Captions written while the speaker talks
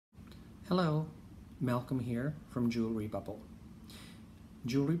Hello, Malcolm here from Jewelry Bubble.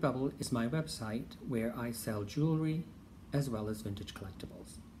 Jewelry Bubble is my website where I sell jewelry as well as vintage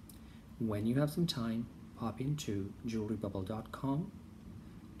collectibles. When you have some time, pop into jewelrybubble.com,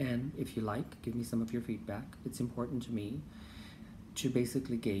 and if you like, give me some of your feedback. It's important to me to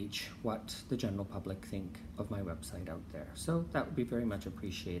basically gauge what the general public think of my website out there. So that would be very much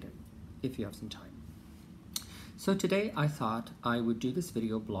appreciated if you have some time. So today I thought I would do this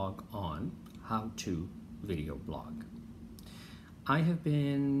video blog on how to video blog. I have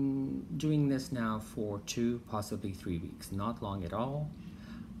been doing this now for 2, possibly 3 weeks, not long at all.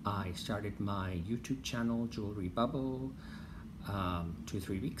 I started my YouTube channel, Jewelry Bubble,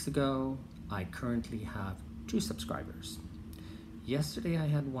 2-3 weeks ago. I currently have 2 subscribers. Yesterday I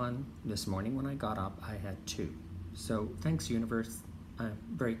had 1, this morning when I got up I had 2. So thanks universe, I'm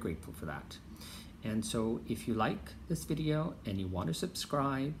very grateful for that. And so if you like this video and you want to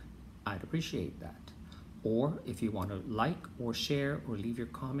subscribe, I'd appreciate that. Or if you want to like or share or leave your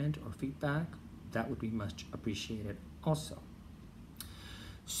comment or feedback, that would be much appreciated also.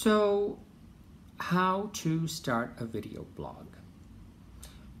 So how to start a video blog.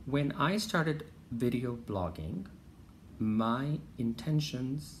 When I started video blogging, my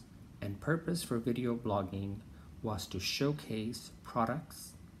intentions and purpose for video blogging was to showcase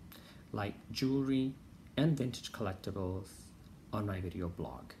products like jewelry and vintage collectibles on my video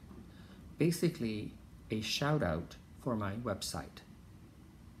blog. Basically, a shout out for my website.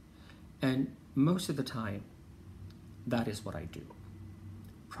 And most of the time, that is what I do.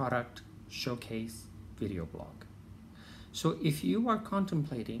 Product, showcase, video blog. So if you are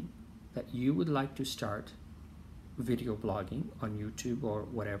contemplating that you would like to start video blogging on YouTube or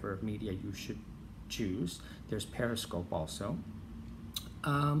whatever media you should choose, there's Periscope also,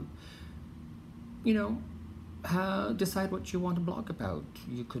 decide what you want to blog about.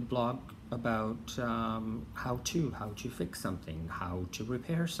 You could blog about how to fix something, how to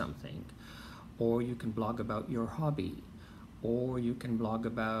repair something, or you can blog about your hobby, or you can blog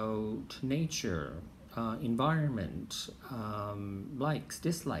about nature, environment, likes,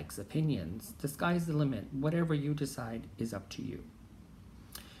 dislikes, opinions. The sky's the limit. Whatever you decide is up to you.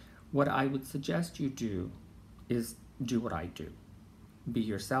 What I would suggest you do is do what I do. Be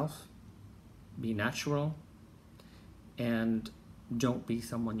yourself, be natural, and don't be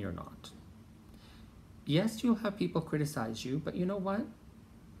someone you're not. Yes, you'll have people criticize you, but you know what?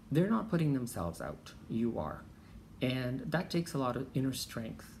 They're not putting themselves out. You are. And that takes a lot of inner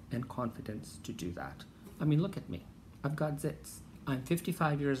strength and confidence to do that. I mean, look at me. I've got zits. I'm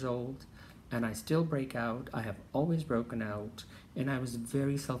 55 years old and I still break out. I have always broken out, and I was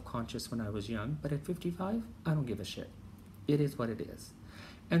very self-conscious when I was young, but at 55, I don't give a shit. It is what it is.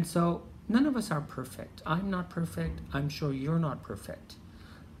 And so none of us are perfect. I'm not perfect. I'm sure you're not perfect.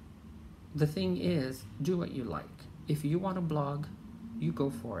 The thing is, do what you like. If you want to blog, you go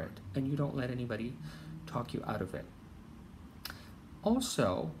for it, and you don't let anybody talk you out of it.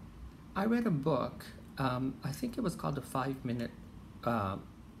 Also, I read a book, I think it was called the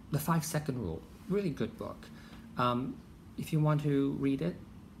 5-second rule. Really good book. If you want to read it,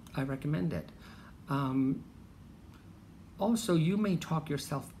 I recommend it. Also, you may talk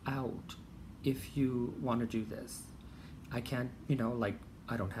yourself out if you want to do this. I can't, I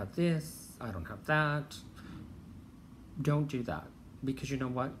don't have this, I don't have that. Don't do that, because you know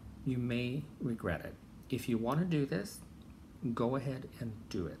what? You may regret it. If you want to do this, go ahead and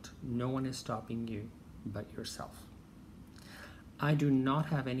do it. No one is stopping you but yourself. I do not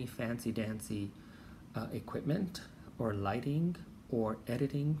have any fancy-dancy equipment or lighting or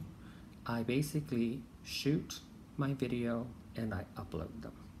editing. I basically shoot my video and I upload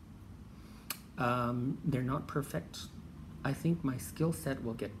them. They're not perfect. I think my skill set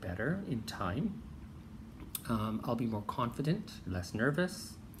will get better in time. I'll be more confident, less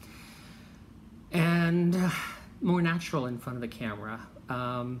nervous, and more natural in front of the camera.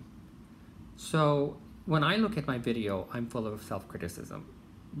 So when I look at my video, I'm full of self-criticism.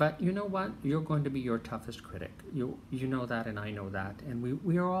 But you know what? You're going to be your toughest critic. You know that, and I know that, and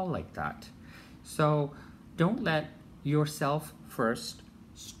we are all like that. So don't let yourself first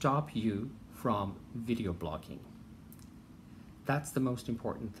stop you from video blogging. That's the most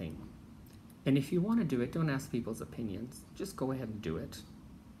important thing. And if you want to do it, don't ask people's opinions. Just go ahead and do it.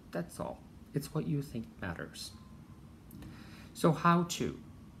 That's all. It's what you think matters. So how to?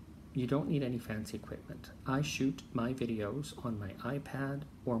 You don't need any fancy equipment. I shoot my videos on my iPad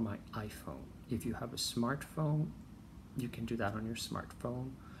or my iPhone. If you have a smartphone, you can do that on your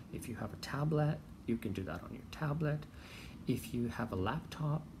smartphone. If you have a tablet, you can do that on your tablet. If you have a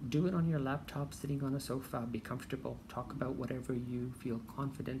laptop, do it on your laptop, sitting on a sofa, be comfortable, talk about whatever you feel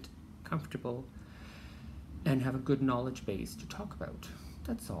confident comfortable, and have a good knowledge base to talk about.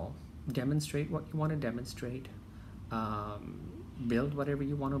 That's all. Demonstrate what you want to demonstrate. Build whatever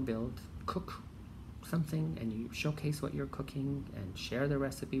you want to build. Cook something and you showcase what you're cooking and share the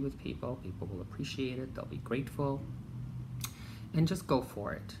recipe with people. People will appreciate it. They'll be grateful. And just go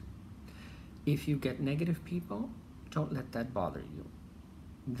for it. If you get negative people, don't let that bother you.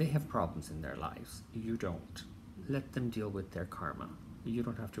 They have problems in their lives. You don't. Let them deal with their karma. You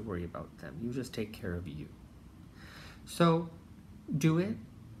don't have to worry about them. You just take care of you. So do it.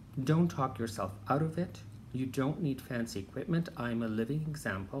 Don't talk yourself out of it. You don't need fancy equipment. I'm a living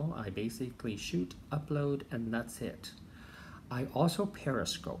example. I basically shoot, upload, and that's it. I also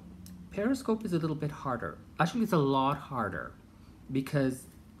Periscope. Periscope is a little bit harder. Actually, it's a lot harder because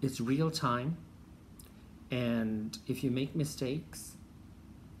it's real time. And if you make mistakes,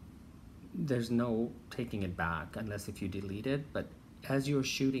 there's no taking it back unless if you delete it. But as you're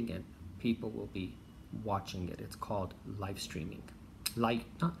shooting it, people will be watching it. It's called live streaming.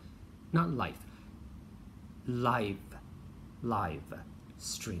 Not live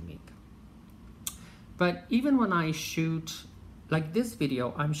streaming. But even when I shoot, like this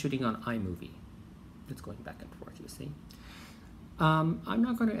video, I'm shooting on iMovie. It's going back and forth, you see. I'm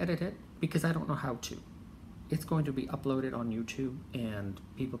not going to edit it because I don't know how to. It's going to be uploaded on YouTube and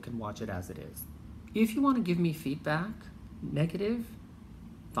people can watch it as it is. If you want to give me feedback, negative,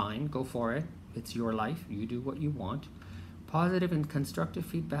 fine, go for it. It's your life. You do what you want. Positive and constructive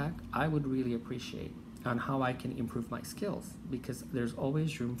feedback, I would really appreciate on how I can improve my skills because there's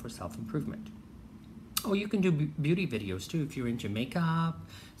always room for self-improvement. Oh, you can do beauty videos too if you're into makeup,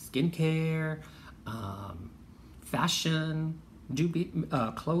 skincare, fashion,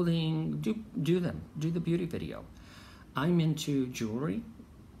 clothing, do them. Do the beauty video. I'm into jewelry.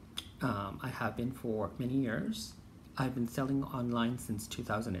 I have been for many years. I've been selling online since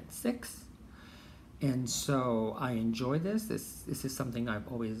 2006. And so I enjoy this. This is something I've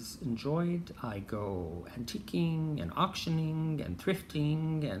always enjoyed. I go antiquing and auctioning and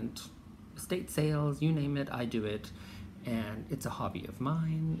thrifting and estate sales, you name it, I do it. And it's a hobby of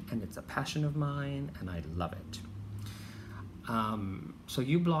mine and it's a passion of mine and I love it. So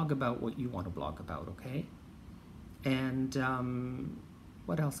you blog about what you want to blog about, okay? And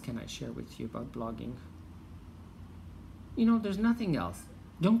what else can I share with you about blogging? You know, there's nothing else.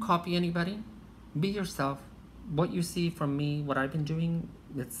 Don't copy anybody. Be yourself. What you see from me, what I've been doing,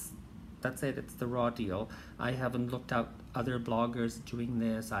 that's it. It's the raw deal. I haven't looked at other bloggers doing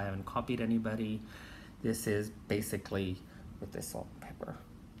this. I haven't copied anybody. This is basically with this salt and pepper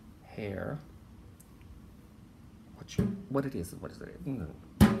hair. What it is, what is it?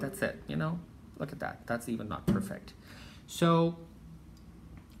 That's it, you know? Look at that. That's even not perfect. So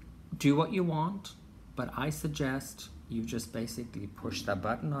do what you want, but I suggest you just basically push that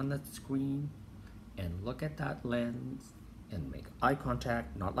button on the screen and look at that lens and make eye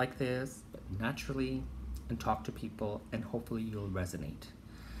contact, not like this, but naturally, and talk to people, and hopefully you'll resonate.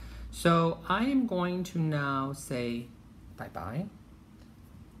 So I am going to now say bye-bye.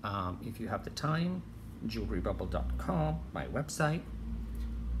 If you have the time, jewelrybubble.com, my website,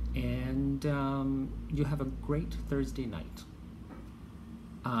 and you have a great Thursday night.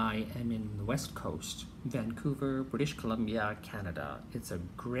 I am in the West Coast, Vancouver, British Columbia, Canada. It's a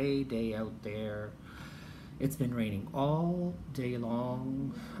gray day out there. It's been raining all day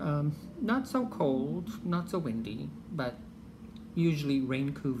long. Not so cold, not so windy, but usually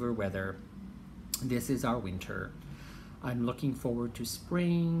Vancouver weather. This is our winter. I'm looking forward to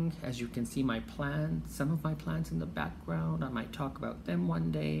spring. As you can see my plants, some of my plants in the background. I might talk about them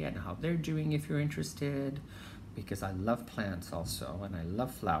one day and how they're doing if you're interested, because I love plants also, and I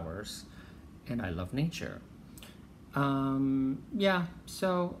love flowers, and I love nature. Yeah,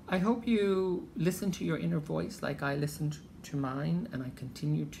 so I hope you listen to your inner voice like I listened to mine, and I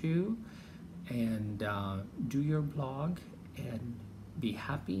continue to, and do your blog, and be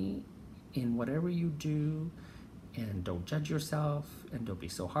happy in whatever you do, and don't judge yourself, and don't be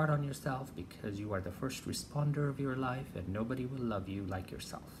so hard on yourself, because you are the first responder of your life, and nobody will love you like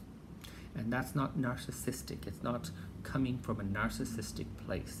yourself. And that's not narcissistic. It's not coming from a narcissistic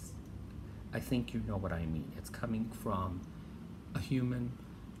place. I think you know what I mean. It's coming from a human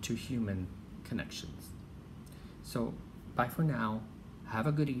to human connections. So bye for now. Have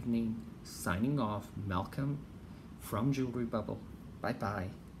a good evening. Signing off, Malcolm from Jewelry Bubble.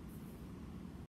 Bye-bye.